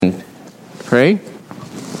pray.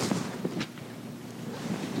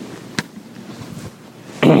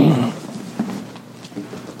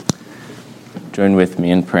 Join with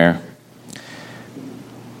me in prayer.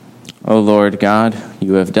 O Lord God,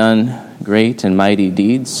 you have done great and mighty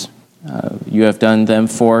deeds. You have done them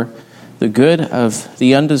for the good of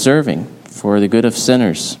the undeserving, for the good of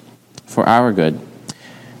sinners, for our good.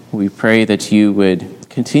 We pray that you would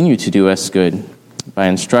continue to do us good by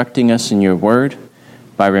instructing us in your word,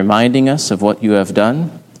 by reminding us of what you have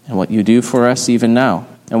done and what you do for us even now,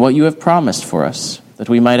 and what you have promised for us, that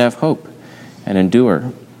we might have hope and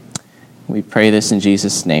endure. We pray this in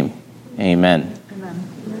Jesus' name. Amen.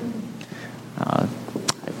 I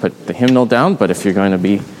put the hymnal down, but if you're going to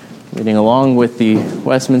be reading along with the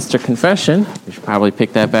Westminster Confession, you should probably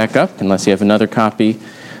pick that back up, unless you have another copy.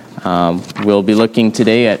 We'll be looking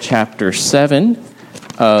today at chapter 7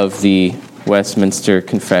 of the Westminster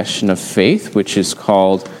Confession of Faith, which is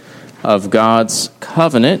called Of God's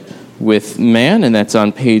Covenant with Man, and that's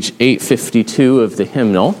on page 852 of the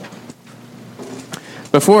hymnal.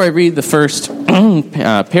 Before I read the first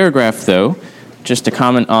paragraph, though, just to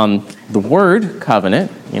comment on the word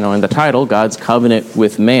covenant, in the title, God's Covenant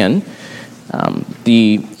with Man.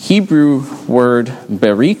 The Hebrew word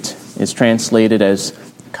berit is translated as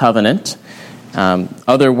covenant.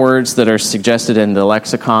 Other words that are suggested in the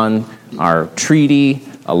lexicon are treaty,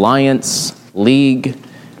 alliance, league.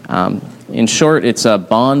 In short, it's a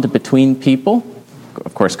bond between people.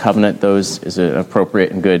 Of course, covenant, those is an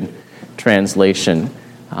appropriate and good translation.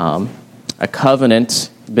 A covenant,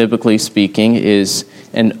 biblically speaking, is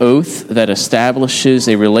an oath that establishes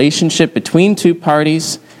a relationship between two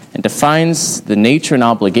parties and defines the nature and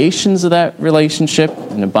obligations of that relationship,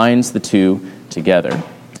 and it binds the two together.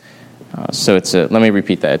 Let me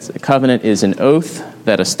repeat that. A covenant is an oath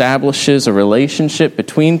that establishes a relationship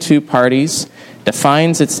between two parties,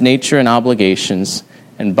 defines its nature and obligations,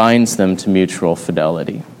 and binds them to mutual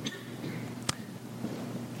fidelity.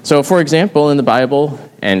 So, for example, in the Bible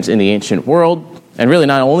and in the ancient world, and really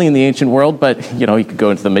not only in the ancient world, but, you could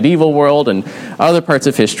go into the medieval world and other parts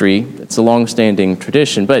of history. It's a long-standing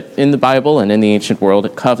tradition. But in the Bible and in the ancient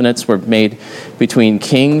world, covenants were made between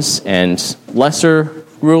kings and lesser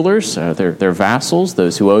rulers, their vassals,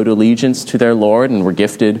 those who owed allegiance to their lord and were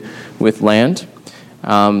gifted with land.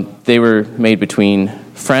 They were made between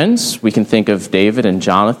friends. We can think of David and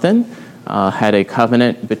Jonathan had a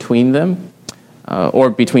covenant between them. Or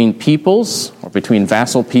between peoples, or between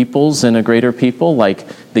vassal peoples and a greater people, like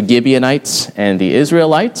the Gibeonites and the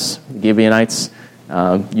Israelites. The Gibeonites,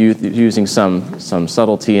 using some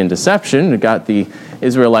subtlety and deception, got the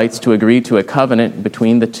Israelites to agree to a covenant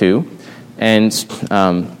between the two. And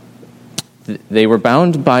they were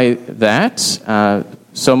bound by that,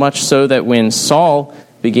 so much so that when Saul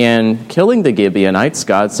began killing the Gibeonites,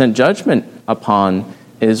 God sent judgment upon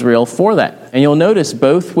Israel for that. And you'll notice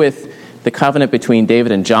both with the covenant between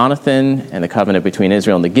David and Jonathan and the covenant between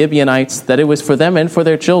Israel and the Gibeonites, that it was for them and for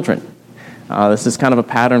their children. This is kind of a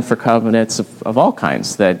pattern for covenants of all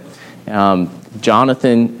kinds, that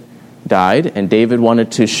Jonathan died and David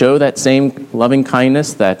wanted to show that same loving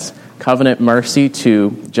kindness, that covenant mercy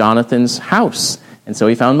to Jonathan's house. And so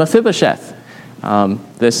he found Mephibosheth.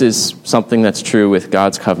 This is something that's true with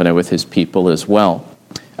God's covenant with his people as well.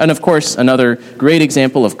 And of course, another great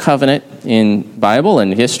example of covenant in Bible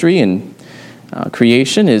and history and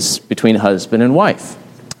creation is between husband and wife.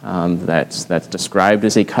 That's described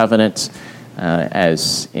as a covenant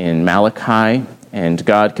as in Malachi, and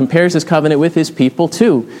God compares his covenant with his people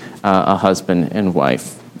to a husband and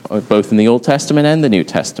wife, both in the Old Testament and the New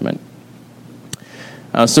Testament.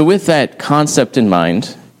 So with that concept in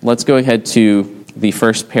mind, let's go ahead to the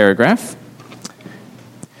first paragraph.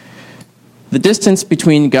 The distance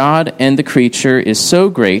between God and the creature is so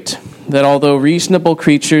great that although reasonable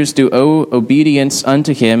creatures do owe obedience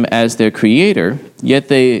unto him as their creator, yet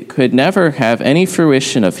they could never have any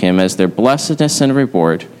fruition of him as their blessedness and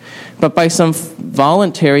reward, but by some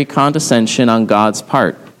voluntary condescension on God's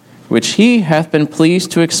part, which he hath been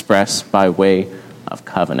pleased to express by way of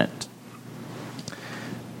covenant.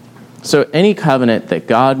 So any covenant that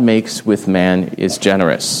God makes with man is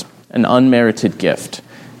generous, an unmerited gift.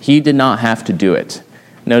 He did not have to do it.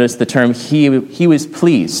 Notice the term, he was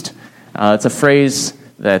pleased. It's a phrase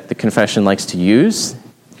that the confession likes to use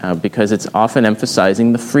because it's often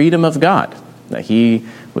emphasizing the freedom of God. That he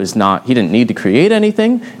didn't need to create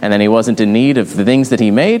anything, and then he wasn't in need of the things that he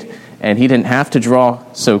made, and he didn't have to draw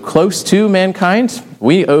so close to mankind.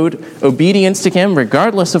 We owed obedience to him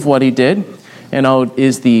regardless of what he did.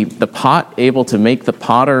 Is the pot able to make the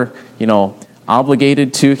potter,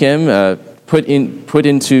 obligated to him, put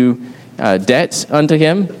into debt unto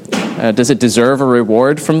him? Does it deserve a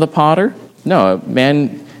reward from the potter? No,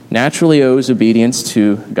 man naturally owes obedience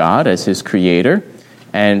to God as his creator.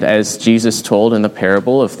 And as Jesus told in the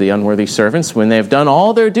parable of the unworthy servants, when they've done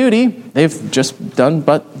all their duty, they've just done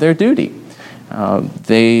but their duty.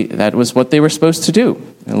 That was what they were supposed to do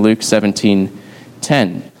in Luke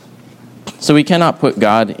 17:10. So we cannot put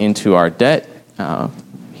God into our debt.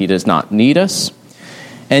 He does not need us.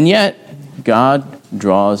 And yet, God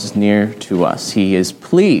draws near to us. He is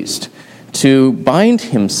pleased to bind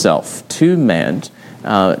himself to man,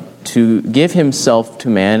 to give himself to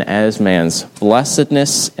man as man's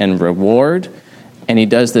blessedness and reward, and he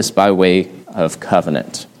does this by way of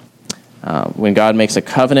covenant. When God makes a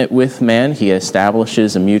covenant with man, he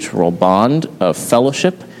establishes a mutual bond of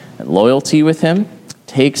fellowship and loyalty with him,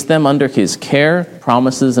 takes them under his care,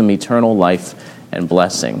 promises them eternal life and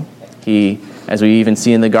blessing. He, as we even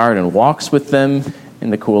see in the garden, walks with them in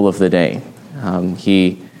the cool of the day.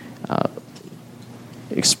 He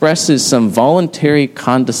expresses some voluntary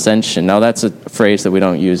condescension. Now, that's a phrase that we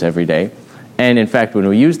don't use every day. And in fact, when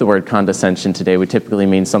we use the word condescension today, we typically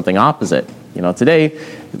mean something opposite. Today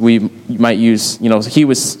we might use, he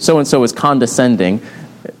was, so-and-so was condescending,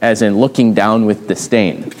 as in looking down with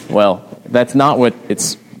disdain. Well, that's not what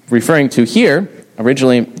it's referring to here.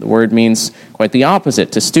 Originally, the word means quite the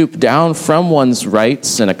opposite, to stoop down from one's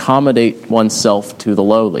rights and accommodate oneself to the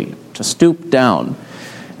lowly, to stoop down.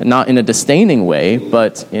 Not in a disdaining way,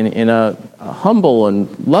 but in a humble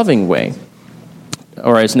and loving way.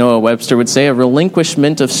 Or as Noah Webster would say, a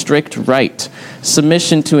relinquishment of strict right,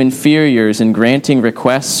 submission to inferiors in granting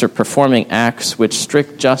requests or performing acts which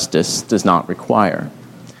strict justice does not require.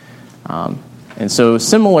 And so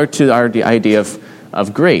similar to our idea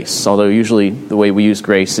of grace, although usually the way we use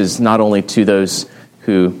grace is not only to those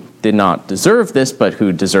who did not deserve this, but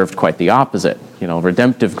who deserved quite the opposite,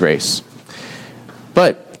 redemptive grace.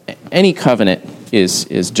 But any covenant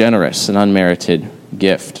is generous, an unmerited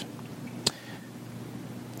gift.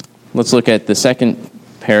 Let's look at the second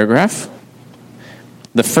paragraph.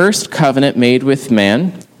 The first covenant made with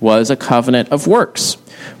man was a covenant of works,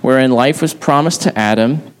 wherein life was promised to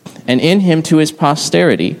Adam, and in him to his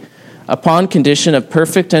posterity, upon condition of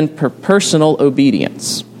perfect and personal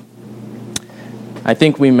obedience. I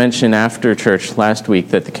think we mentioned after church last week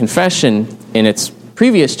that the confession in its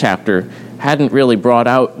previous chapter hadn't really brought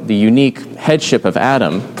out the unique headship of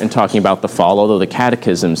Adam in talking about the fall, although the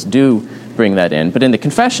catechisms do bring that in. But in the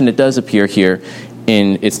confession, it does appear here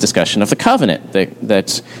in its discussion of the covenant,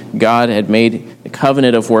 that God had made the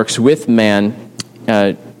covenant of works with man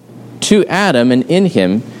to Adam, and in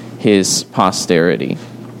him his posterity.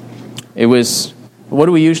 It was, what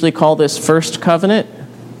do we usually call this first covenant?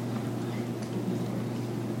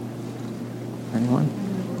 Anyone?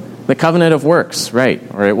 The covenant of works, right,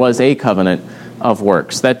 or it was a covenant of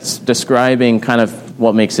works. That's describing kind of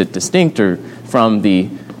what makes it distinct from the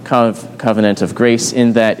covenant of grace,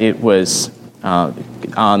 in that it was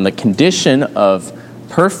on the condition of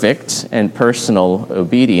perfect and personal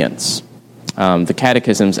obedience. The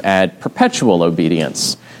catechisms add perpetual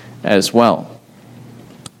obedience as well.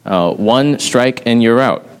 One strike and you're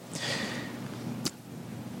out.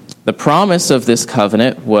 The promise of this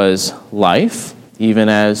covenant was life, even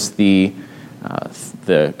as the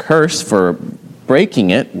curse for breaking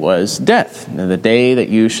it was death. And the day that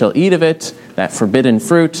you shall eat of it, that forbidden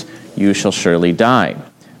fruit, you shall surely die.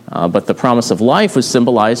 But the promise of life was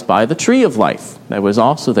symbolized by the tree of life that was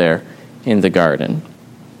also there in the garden.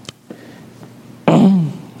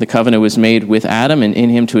 The covenant was made with Adam and in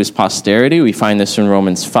him to his posterity. We find this in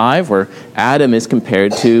Romans 5, where Adam is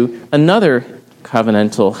compared to another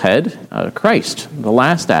covenantal head, Christ, the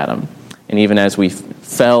last Adam. And even as we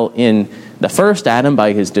fell in the first Adam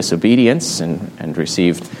by his disobedience and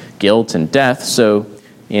received guilt and death, so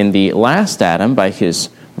in the last Adam, by his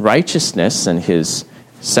righteousness and his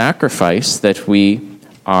sacrifice, that we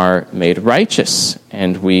are made righteous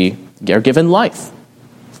and we are given life.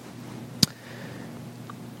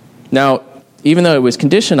 Now, even though it was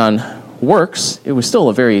conditioned on works, it was still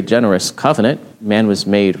a very generous covenant. Man was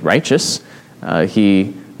made righteous.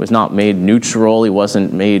 He was not made neutral. He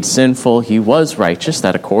wasn't made sinful. He was righteous.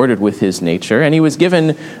 That accorded with his nature. And he was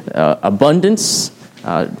given abundance,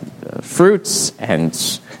 fruits,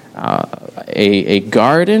 and a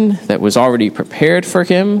garden that was already prepared for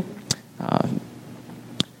him.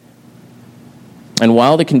 And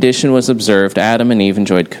while the condition was observed, Adam and Eve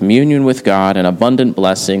enjoyed communion with God and abundant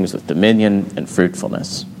blessings with dominion and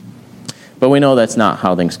fruitfulness. But we know that's not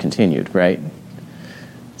how things continued, right?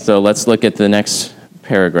 So let's look at the next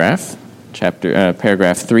paragraph,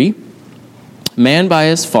 paragraph 3. Man by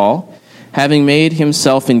his fall, having made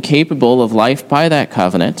himself incapable of life by that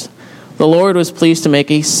covenant, the Lord was pleased to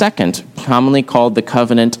make a second, commonly called the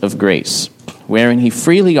covenant of grace, wherein he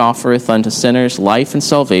freely offereth unto sinners life and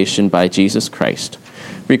salvation by Jesus Christ,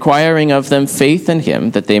 requiring of them faith in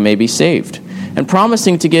him that they may be saved, and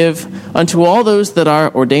promising to give unto all those that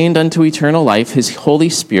are ordained unto eternal life his Holy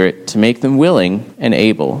Spirit to make them willing and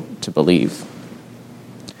able to believe.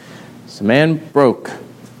 So man broke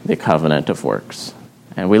the covenant of works.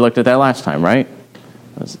 And we looked at that last time, right?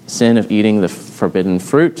 The sin of eating the forbidden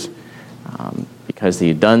fruit, because he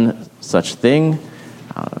had done such thing,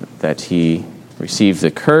 that he received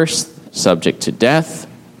the curse, subject to death.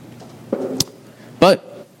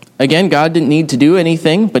 But again, God didn't need to do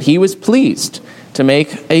anything, but he was pleased to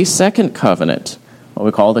make a second covenant, what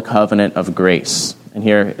we call the covenant of grace. And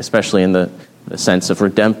here, especially in the sense of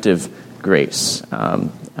redemptive grace,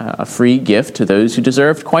 a free gift to those who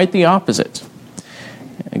deserved quite the opposite.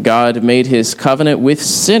 God made his covenant with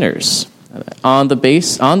sinners on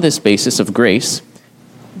this basis of grace,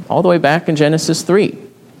 all the way back in Genesis 3.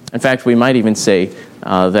 In fact, we might even say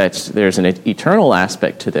that there's an eternal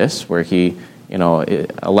aspect to this, where he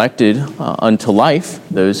elected unto life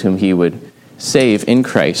those whom he would save in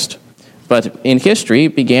Christ. But in history,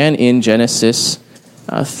 it began in Genesis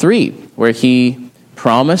 3, where he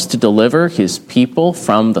promised to deliver his people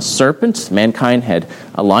from the serpent. Mankind had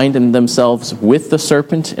aligned themselves with the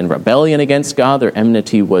serpent in rebellion against God. Their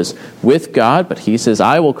enmity was with God, but he says,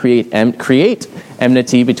 I will create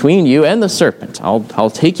enmity between you and the serpent. I'll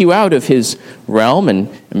take you out of his realm and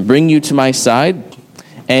bring you to my side,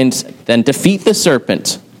 and then defeat the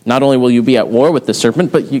serpent. Not only will you be at war with the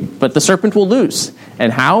serpent, but the serpent will lose.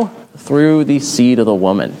 And how? Through the seed of the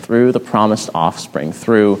woman, through the promised offspring,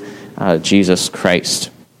 through Jesus Christ.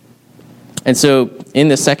 And so in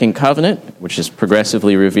the second covenant, which is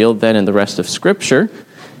progressively revealed then in the rest of Scripture,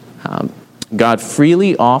 God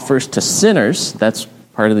freely offers to sinners, that's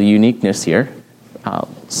part of the uniqueness here,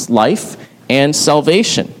 life and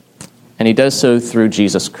salvation. And he does so through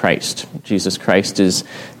Jesus Christ. Jesus Christ is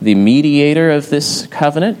the mediator of this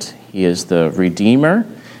covenant. He is the Redeemer.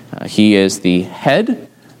 He is the head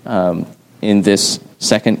in this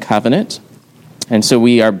second covenant. And so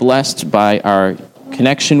we are blessed by our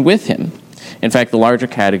connection with him. In fact, the larger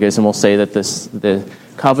catechism will say that the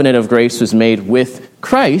covenant of grace was made with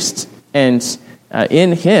Christ, and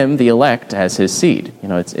in him the elect as his seed.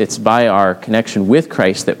 It's by our connection with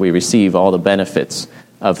Christ that we receive all the benefits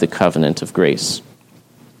of the covenant of grace.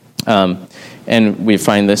 And we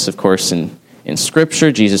find this, of course, in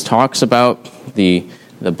Scripture. Jesus talks about the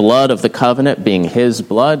blood of the covenant being his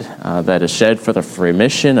blood that is shed for the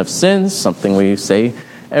remission of sins, something we say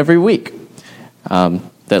every week,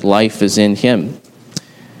 that life is in him.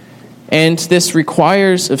 And this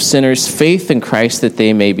requires of sinners faith in Christ that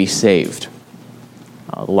they may be saved.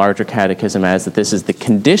 The larger catechism adds that this is the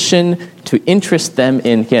condition to interest them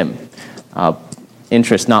in him.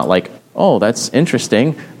 Interest not like, oh, that's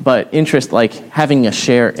interesting, but interest like having a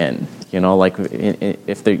share in. Like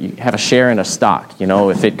if you have a share in a stock,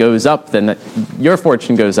 if it goes up, then your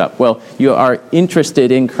fortune goes up. Well, you are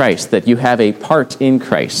interested in Christ, that you have a part in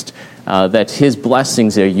Christ, that his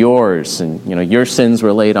blessings are yours, and your sins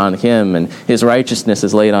were laid on him, and his righteousness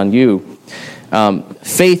is laid on you.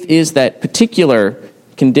 Faith is that particular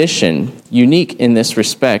condition, unique in this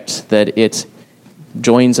respect, that it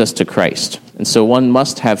joins us to Christ. And so one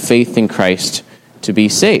must have faith in Christ to be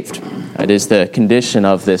saved. That is the condition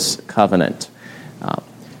of this covenant.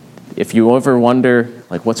 If you ever wonder,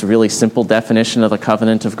 what's a really simple definition of the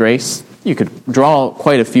covenant of grace, you could draw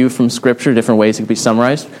quite a few from Scripture, different ways it could be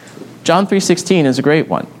summarized. John 3:16 is a great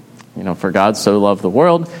one. For God so loved the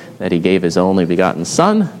world that he gave his only begotten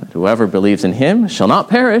Son, that whoever believes in him shall not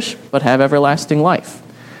perish, but have everlasting life.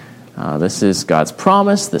 This is God's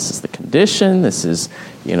promise. This is the condition. This is,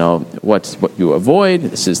 what you avoid.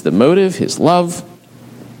 This is the motive, his love.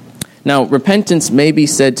 Now, repentance may be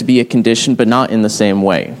said to be a condition, but not in the same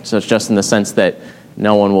way. So it's just in the sense that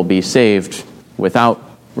no one will be saved without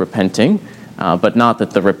repenting, but not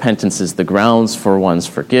that the repentance is the grounds for one's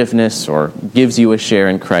forgiveness or gives you a share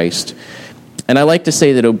in Christ. And I like to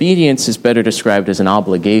say that obedience is better described as an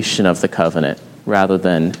obligation of the covenant rather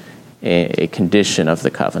than a condition of the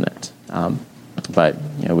covenant. But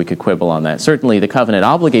we could quibble on that. Certainly the covenant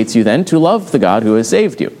obligates you then to love the God who has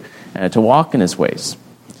saved you and to walk in his ways.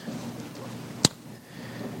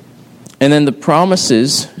 And then the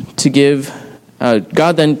promises to give,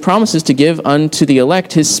 God then promises to give unto the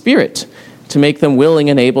elect his Spirit to make them willing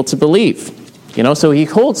and able to believe. So he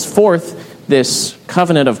holds forth this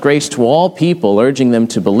covenant of grace to all people, urging them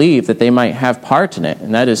to believe that they might have part in it.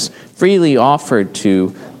 And that is freely offered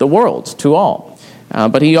to the world, to all.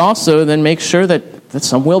 But he also then makes sure that that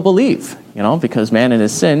some will believe, because man in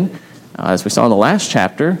his sin, as we saw in the last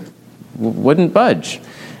chapter, wouldn't budge.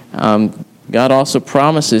 God also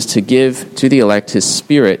promises to give to the elect his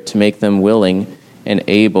Spirit to make them willing and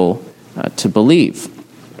able to believe.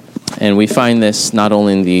 And we find this not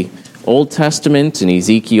only in the Old Testament, in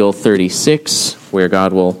Ezekiel 36, where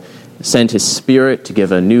God will send his Spirit to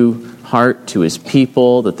give a new heart to his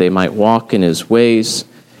people, that they might walk in his ways,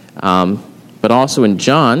 but also in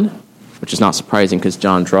John, which is not surprising because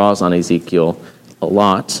John draws on Ezekiel a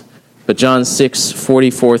lot, but John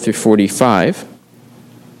 6:44 through 45,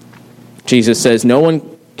 Jesus says, "No one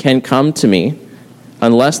can come to me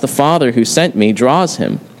unless the Father who sent me draws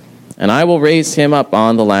him, and I will raise him up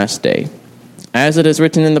on the last day. As it is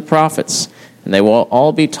written in the prophets, and they will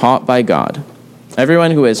all be taught by God.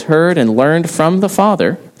 Everyone who has heard and learned from the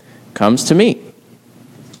Father comes to me."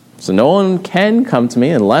 So no one can come to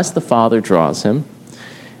me unless the Father draws him.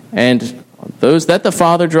 And those that the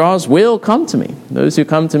Father draws will come to me. Those who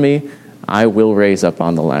come to me, I will raise up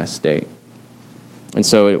on the last day. And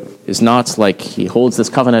so it is not like he holds this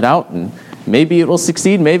covenant out and maybe it will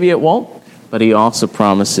succeed, maybe it won't. But he also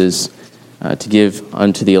promises to give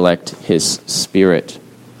unto the elect his Spirit.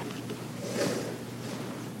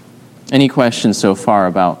 Any questions so far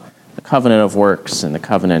about the covenant of works and the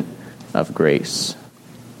covenant of grace?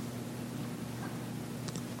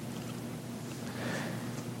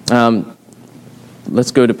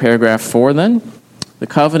 Let's go to paragraph 4 then. The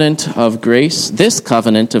covenant of grace. This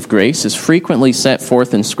covenant of grace is frequently set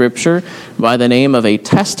forth in Scripture by the name of a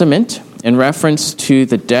testament in reference to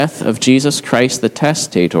the death of Jesus Christ the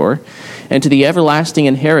testator and to the everlasting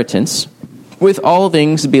inheritance with all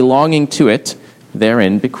things belonging to it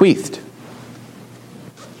therein bequeathed.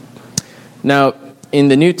 Now, in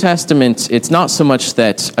the New Testament, it's not so much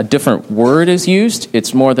that a different word is used,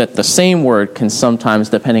 it's more that the same word can sometimes,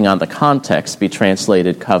 depending on the context, be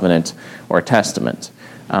translated covenant or testament.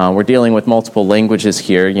 We're dealing with multiple languages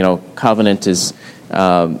here. Covenant is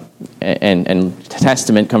and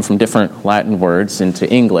testament come from different Latin words into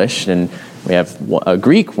English, and we have a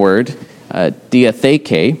Greek word,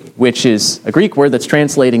 diatheke, which is a Greek word that's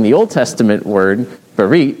translating the Old Testament word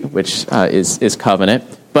berit, which is covenant.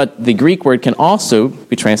 But the Greek word can also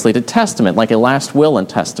be translated testament, like a last will and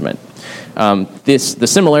testament. The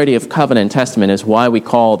similarity of covenant and testament is why we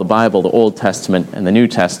call the Bible the Old Testament and the New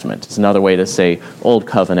Testament. It's another way to say Old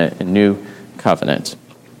Covenant and New Covenant.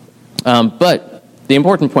 But the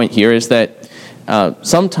important point here is that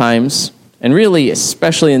sometimes, and really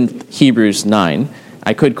especially in Hebrews 9,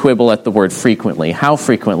 I could quibble at the word frequently. How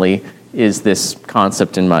frequently is this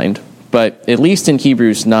concept in mind? But at least in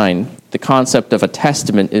Hebrews 9, the concept of a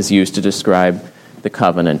testament is used to describe the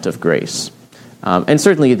covenant of grace. And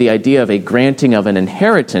certainly the idea of a granting of an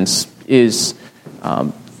inheritance is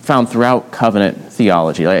found throughout covenant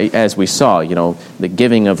theology. As we saw, the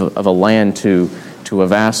giving of a land to a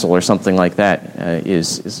vassal or something like that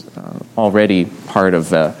is already part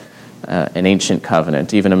of an ancient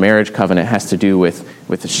covenant. Even a marriage covenant has to do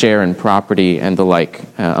with a share in property and the like,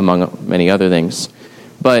 among many other things.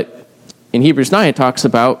 But in Hebrews 9, it talks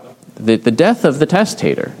about the death of the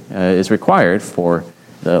testator is required for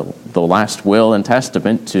the last will and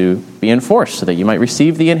testament to be enforced so that you might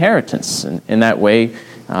receive the inheritance. And in that way,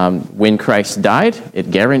 when Christ died, it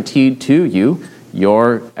guaranteed to you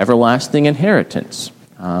your everlasting inheritance.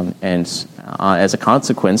 And as a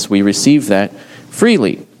consequence, we receive that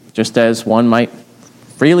freely, just as one might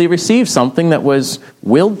freely receive something that was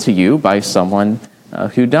willed to you by someone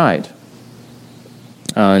who died.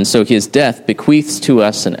 And so his death bequeaths to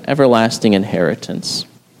us an everlasting inheritance.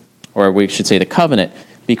 Or we should say the covenant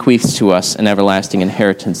bequeaths to us an everlasting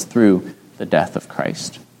inheritance through the death of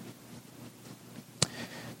Christ.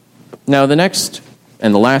 Now the next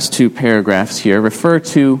and the last two paragraphs here refer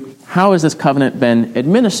to how has this covenant been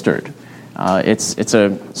administered. It's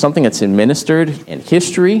something that's administered in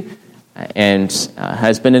history and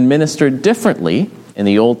has been administered differently in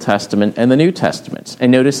the Old Testament and the New Testament.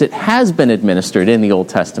 And notice it has been administered in the Old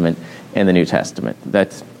Testament and the New Testament.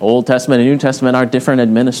 That Old Testament and New Testament are different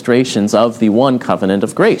administrations of the one covenant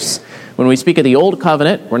of grace. When we speak of the Old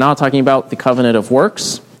Covenant, we're not talking about the covenant of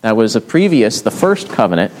works. That was the first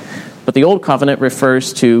covenant. But the Old Covenant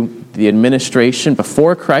refers to the administration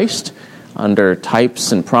before Christ under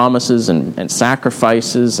types and promises and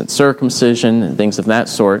sacrifices and circumcision and things of that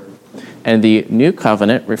sort. And the New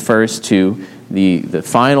Covenant refers to the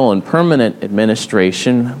final and permanent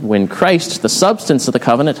administration when Christ, the substance of the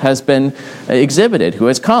covenant, has been exhibited, who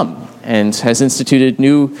has come and has instituted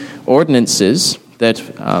new ordinances that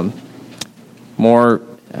more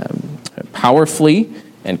powerfully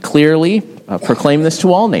and clearly proclaim this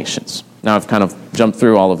to all nations. Now I've kind of jumped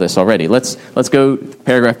through all of this already. Let's go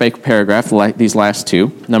paragraph by paragraph, these last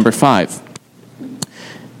two. Number 5.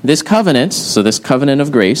 This covenant, so this covenant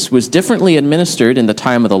of grace, was differently administered in the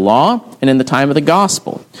time of the law and in the time of the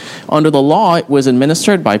gospel. Under the law, it was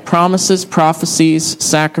administered by promises, prophecies,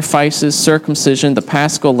 sacrifices, circumcision, the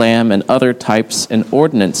paschal lamb, and other types and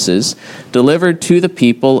ordinances delivered to the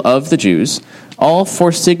people of the Jews, all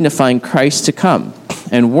for signifying Christ to come,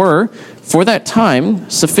 and were, for that time,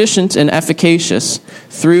 sufficient and efficacious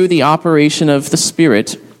through the operation of the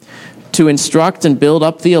Spirit to instruct and build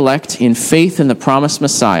up the elect in faith in the promised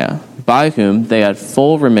Messiah, by whom they had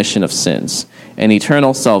full remission of sins and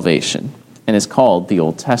eternal salvation, and is called the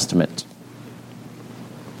Old Testament.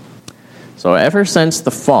 So ever since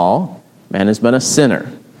the fall, man has been a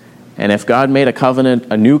sinner. And if God made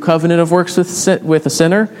a new covenant of works with a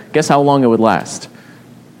sinner, guess how long it would last?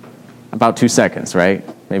 About 2 seconds, right?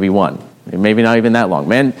 Maybe 1. Maybe not even that long.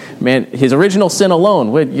 Man, his original sin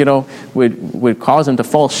alone would cause him to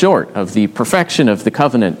fall short of the perfection of the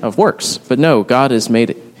covenant of works. But no, God has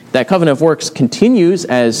made it. That covenant of works continues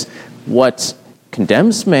as what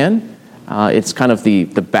condemns man. It's kind of the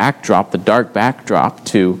backdrop, the dark backdrop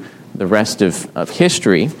to the rest of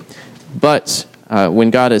history. But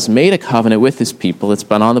when God has made a covenant with his people, it's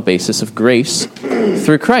been on the basis of grace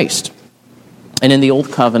through Christ. And in the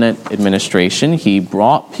Old Covenant administration, he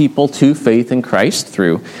brought people to faith in Christ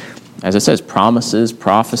through, as it says, promises,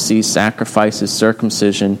 prophecies, sacrifices,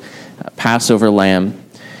 circumcision, Passover lamb.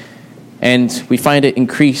 And we find it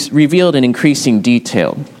revealed in increasing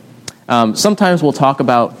detail. Sometimes we'll talk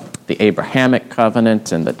about the Abrahamic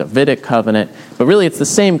covenant and the Davidic covenant, but really it's the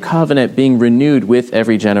same covenant being renewed with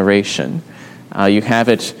every generation. You have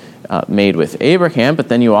it made with Abraham, but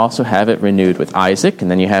then you also have it renewed with Isaac, and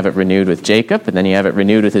then you have it renewed with Jacob, and then you have it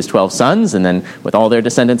renewed with his 12 sons, and then with all their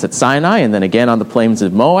descendants at Sinai, and then again on the plains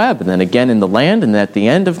of Moab, and then again in the land, and at the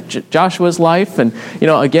end of Joshua's life, and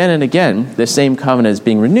again and again, the same covenant is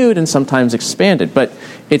being renewed and sometimes expanded. But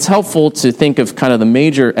it's helpful to think of kind of the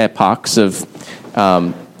major epochs of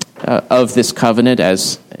this covenant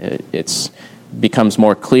as it becomes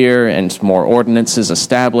more clear and more ordinances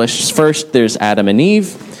established. First, there's Adam and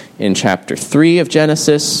Eve in chapter 3 of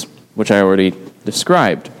Genesis, which I already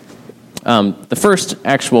described. The first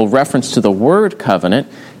actual reference to the word covenant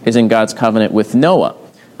is in God's covenant with Noah,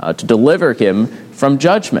 to deliver him from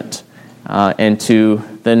judgment, and to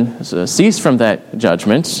then cease from that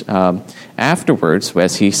judgment afterwards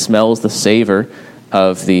as he smells the savor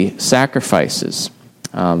of the sacrifices,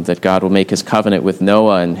 that God will make his covenant with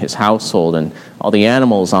Noah and his household and all the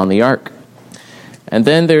animals on the ark. And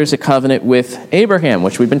then there's a covenant with Abraham,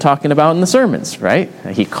 which we've been talking about in the sermons, right?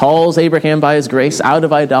 He calls Abraham by his grace out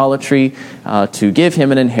of idolatry to give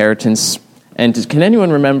him an inheritance. And can anyone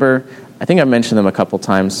remember, I think I've mentioned them a couple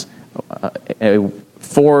times,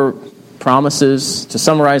 4 promises, to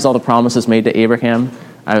summarize all the promises made to Abraham?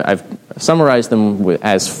 I've summarized them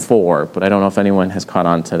as 4, but I don't know if anyone has caught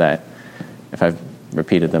on to that, if I've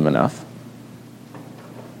repeated them enough.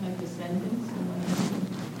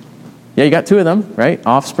 Yeah, you got 2 of them, right?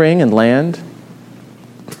 Offspring and land.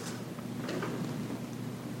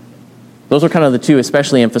 Those are kind of the 2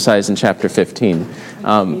 especially emphasized in chapter 15.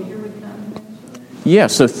 So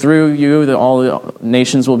through you, all the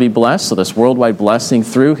nations will be blessed. So this worldwide blessing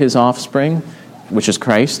through his offspring, which is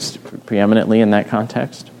Christ, preeminently in that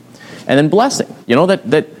context. And then blessing,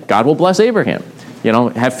 that God will bless Abraham.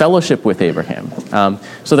 Have fellowship with Abraham.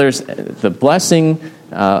 So there's the blessing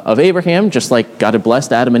of Abraham, just like God had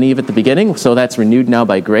blessed Adam and Eve at the beginning, so that's renewed now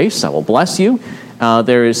by grace. I will bless you.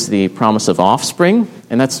 There is the promise of offspring,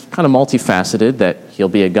 and that's kind of multifaceted, that he'll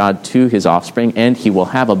be a God to his offspring, and he will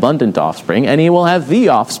have abundant offspring, and he will have the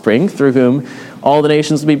offspring through whom all the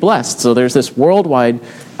nations will be blessed. So there's this worldwide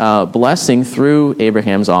blessing through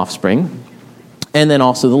Abraham's offspring, and then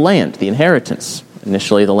also the land, the inheritance.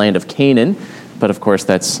 Initially the land of Canaan, but of course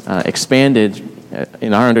that's expanded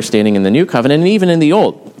in our understanding in the New Covenant, and even in the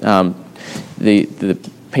Old. The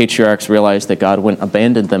patriarchs realized that God wouldn't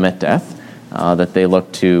abandon them at death, that they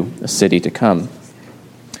looked to a city to come.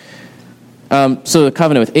 So the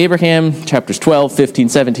covenant with Abraham, chapters 12, 15,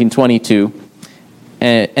 17, 22.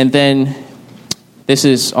 And then this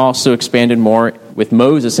is also expanded more with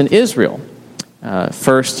Moses and Israel.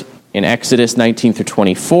 First in Exodus 19 through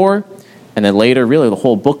 24, and then later, really, the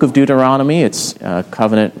whole book of Deuteronomy. It's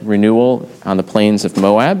covenant renewal on the plains of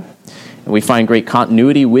Moab. And we find great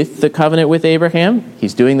continuity with the covenant with Abraham.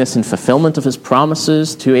 He's doing this in fulfillment of his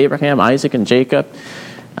promises to Abraham, Isaac, and Jacob.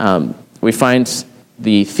 We find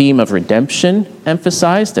the theme of redemption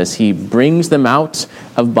emphasized as he brings them out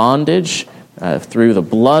of bondage through the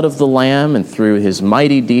blood of the Lamb and through his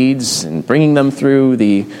mighty deeds and bringing them through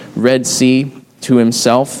the Red Sea to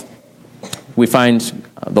himself. We find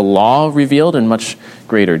the law revealed in much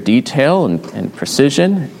greater detail and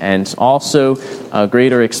precision, and also a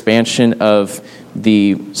greater expansion of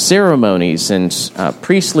the ceremonies and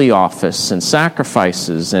priestly office and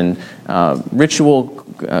sacrifices and ritual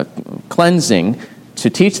cleansing to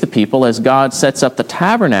teach the people as God sets up the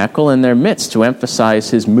tabernacle in their midst to emphasize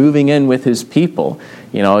his moving in with his people.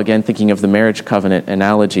 Again, thinking of the marriage covenant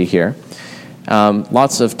analogy here.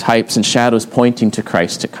 Lots of types and shadows pointing to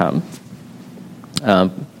Christ to come.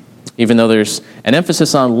 Even though there's an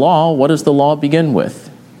emphasis on law, what does the law begin with?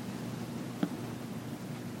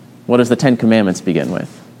 What does the Ten Commandments begin with?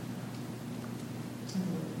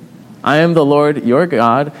 I am the Lord your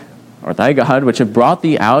God, or thy God, which have brought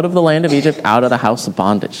thee out of the land of Egypt, out of the house of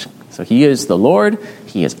bondage. So he is the Lord,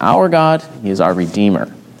 he is our God, he is our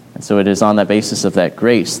Redeemer. And so it is on that basis of that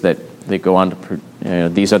grace that they go on to,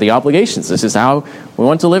 these are the obligations. This is how we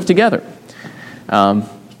want to live together.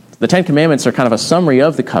 The Ten Commandments are kind of a summary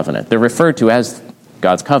of the covenant. They're referred to as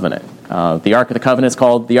God's covenant. The Ark of the Covenant is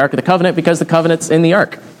called the Ark of the Covenant because the covenant's in the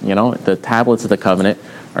Ark. The tablets of the covenant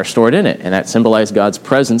are stored in it, and that symbolized God's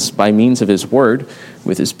presence by means of his word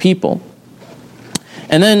with his people.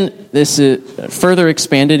 And then this is further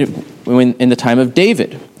expanded in the time of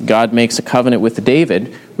David. God makes a covenant with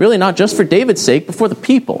David, really not just for David's sake, but for the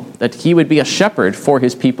people, that he would be a shepherd for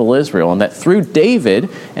his people Israel, and that through David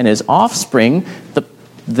and his offspring,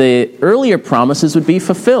 the earlier promises would be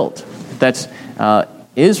fulfilled, that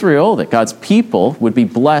Israel, that God's people, would be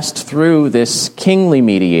blessed through this kingly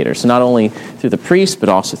mediator. So not only through the priest, but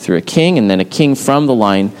also through a king, and then a king from the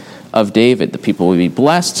line of David. The people would be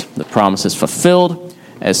blessed, the promise is fulfilled.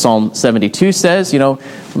 As Psalm 72 says,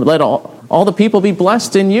 let all the people be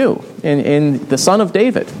blessed in you, in the Son of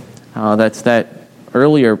David. That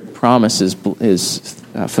earlier promise is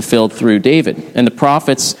fulfilled through David. And the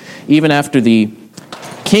prophets, even after the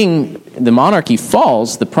monarchy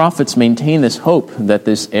falls, the prophets maintain this hope that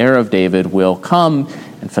this heir of David will come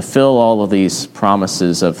and fulfill all of these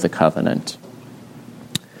promises of the covenant.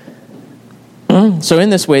 So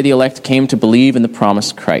in this way, the elect came to believe in the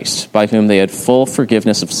promised Christ, by whom they had full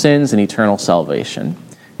forgiveness of sins and eternal salvation.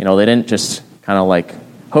 They didn't just kind of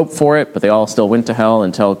hope for it, but they all still went to hell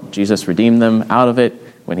until Jesus redeemed them out of it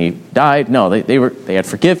when he died. No, they had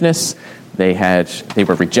forgiveness, they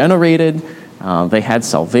were regenerated, they had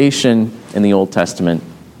salvation in the Old Testament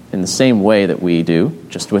in the same way that we do,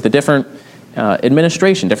 just with a different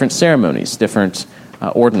administration, different ceremonies, different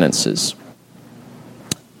ordinances.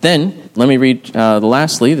 Then, let me read the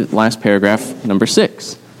last paragraph, number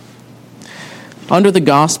 6. Under the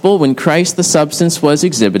gospel, when Christ the substance was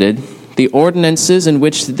exhibited, the ordinances in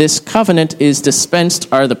which this covenant is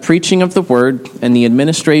dispensed are the preaching of the word and the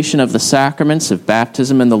administration of the sacraments of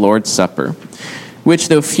baptism and the Lord's Supper, which,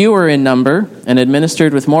 though fewer in number and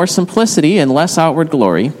administered with more simplicity and less outward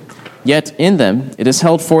glory, yet in them it is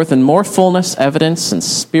held forth in more fullness, evidence, and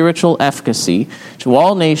spiritual efficacy to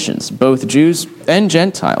all nations, both Jews and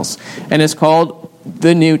Gentiles, and is called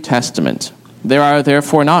the New Testament. There are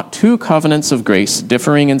therefore not two covenants of grace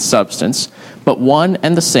differing in substance, but one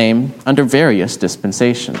and the same under various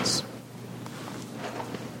dispensations.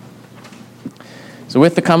 So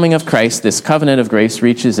with the coming of Christ, this covenant of grace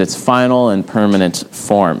reaches its final and permanent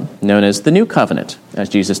form, known as the New Covenant, as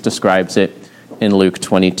Jesus describes it in Luke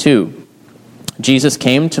 22. Jesus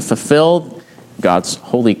came to fulfill God's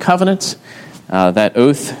holy covenant, that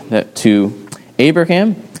oath to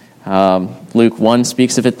Abraham. Luke 1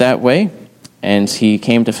 speaks of it that way, and he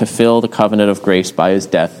came to fulfill the covenant of grace by his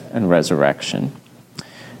death and resurrection.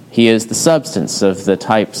 He is the substance of the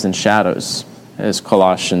types and shadows, as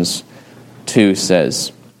Colossians 2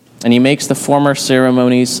 says. And he makes the former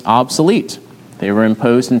ceremonies obsolete. They were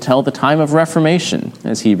imposed until the time of Reformation,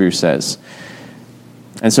 as Hebrews says.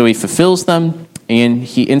 And so he fulfills them, and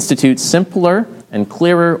he institutes simpler and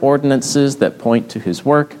clearer ordinances that point to his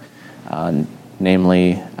work,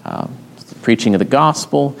 namely the preaching of the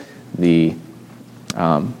gospel,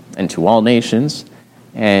 and to all nations,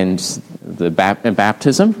 and the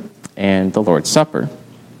baptism and the Lord's Supper.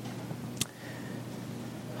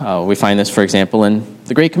 We find this, for example, in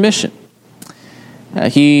the Great Commission.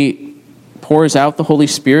 He pours out the Holy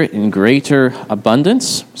Spirit in greater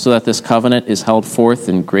abundance so that this covenant is held forth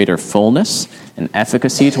in greater fullness and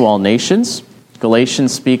efficacy to all nations.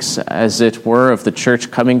 Galatians speaks, as it were, of the church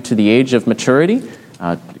coming to the age of maturity,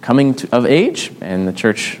 of age, and the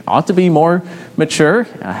church ought to be more mature,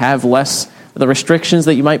 have less the restrictions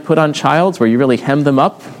that you might put on childs, where you really hem them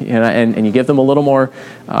up, and you give them a little more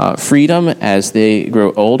freedom as they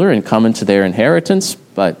grow older and come into their inheritance,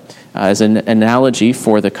 but as an analogy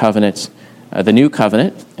for the covenant, the new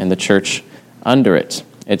covenant, and the church under it.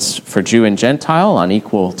 It's for Jew and Gentile on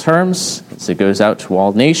equal terms, as it goes out to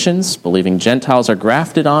all nations. Believing Gentiles are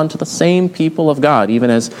grafted on to the same people of God, even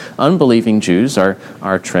as unbelieving Jews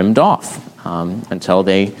are trimmed off until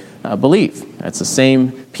they believe. It's the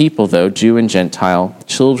same people, though, Jew and Gentile,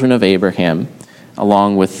 children of Abraham,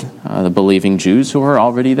 along with the believing Jews who are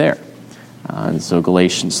already there. And so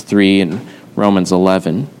Galatians 3 and Romans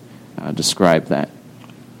 11 describe that.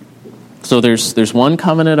 So there's one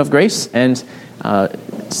covenant of grace, and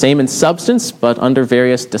same in substance, but under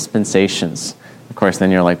various dispensations. Of course,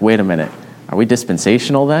 then you're like, wait a minute, are we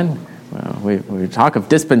dispensational then? We talk of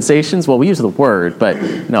dispensations. Well, we use the word, but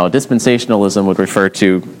no, dispensationalism would refer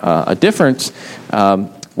to a different,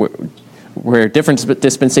 where different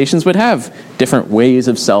dispensations would have different ways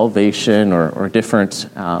of salvation or different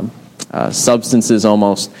substances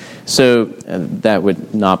almost. So that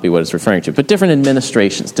would not be what it's referring to. But different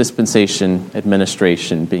administrations, dispensation,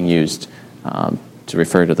 administration being used to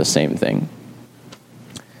refer to the same thing.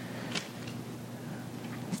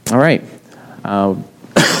 All right.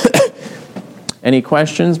 Any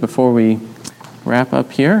questions before we wrap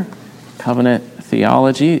up here? Covenant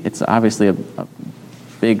theology, it's obviously a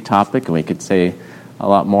big topic, and we could say a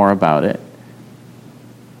lot more about it.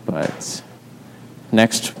 But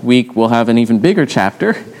next week we'll have an even bigger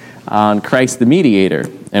chapter on Christ the Mediator.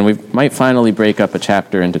 And we might finally break up a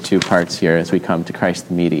chapter into two parts here as we come to Christ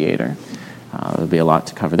the Mediator. There'll be a lot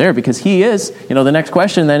to cover there, because he is, the next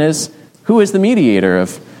question then is, who is the mediator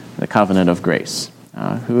of the covenant of grace?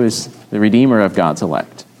 Who is the Redeemer of God's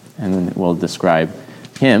elect? And we'll describe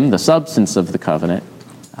him, the substance of the covenant,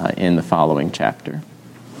 in the following chapter.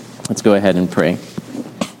 Let's go ahead and pray.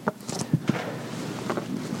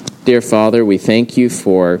 Dear Father, we thank you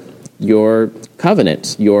for your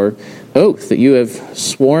covenant, your oath that you have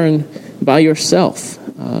sworn by yourself,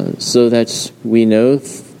 so that we know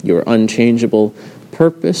your unchangeable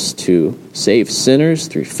purpose to save sinners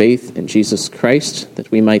through faith in Jesus Christ, that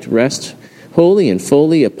we might rest wholly and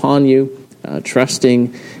fully upon you,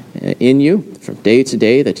 trusting in you from day to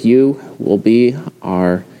day, that you will be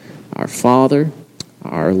our Father,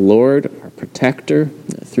 our Lord, our protector,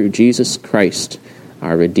 through Jesus Christ,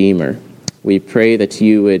 our Redeemer. We pray that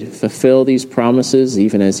you would fulfill these promises,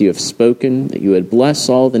 even as you have spoken, that you would bless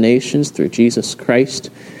all the nations through Jesus Christ,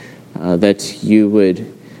 that you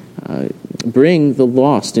would bring the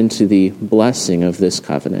lost into the blessing of this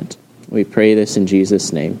covenant. We pray this in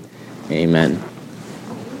Jesus' name. Amen.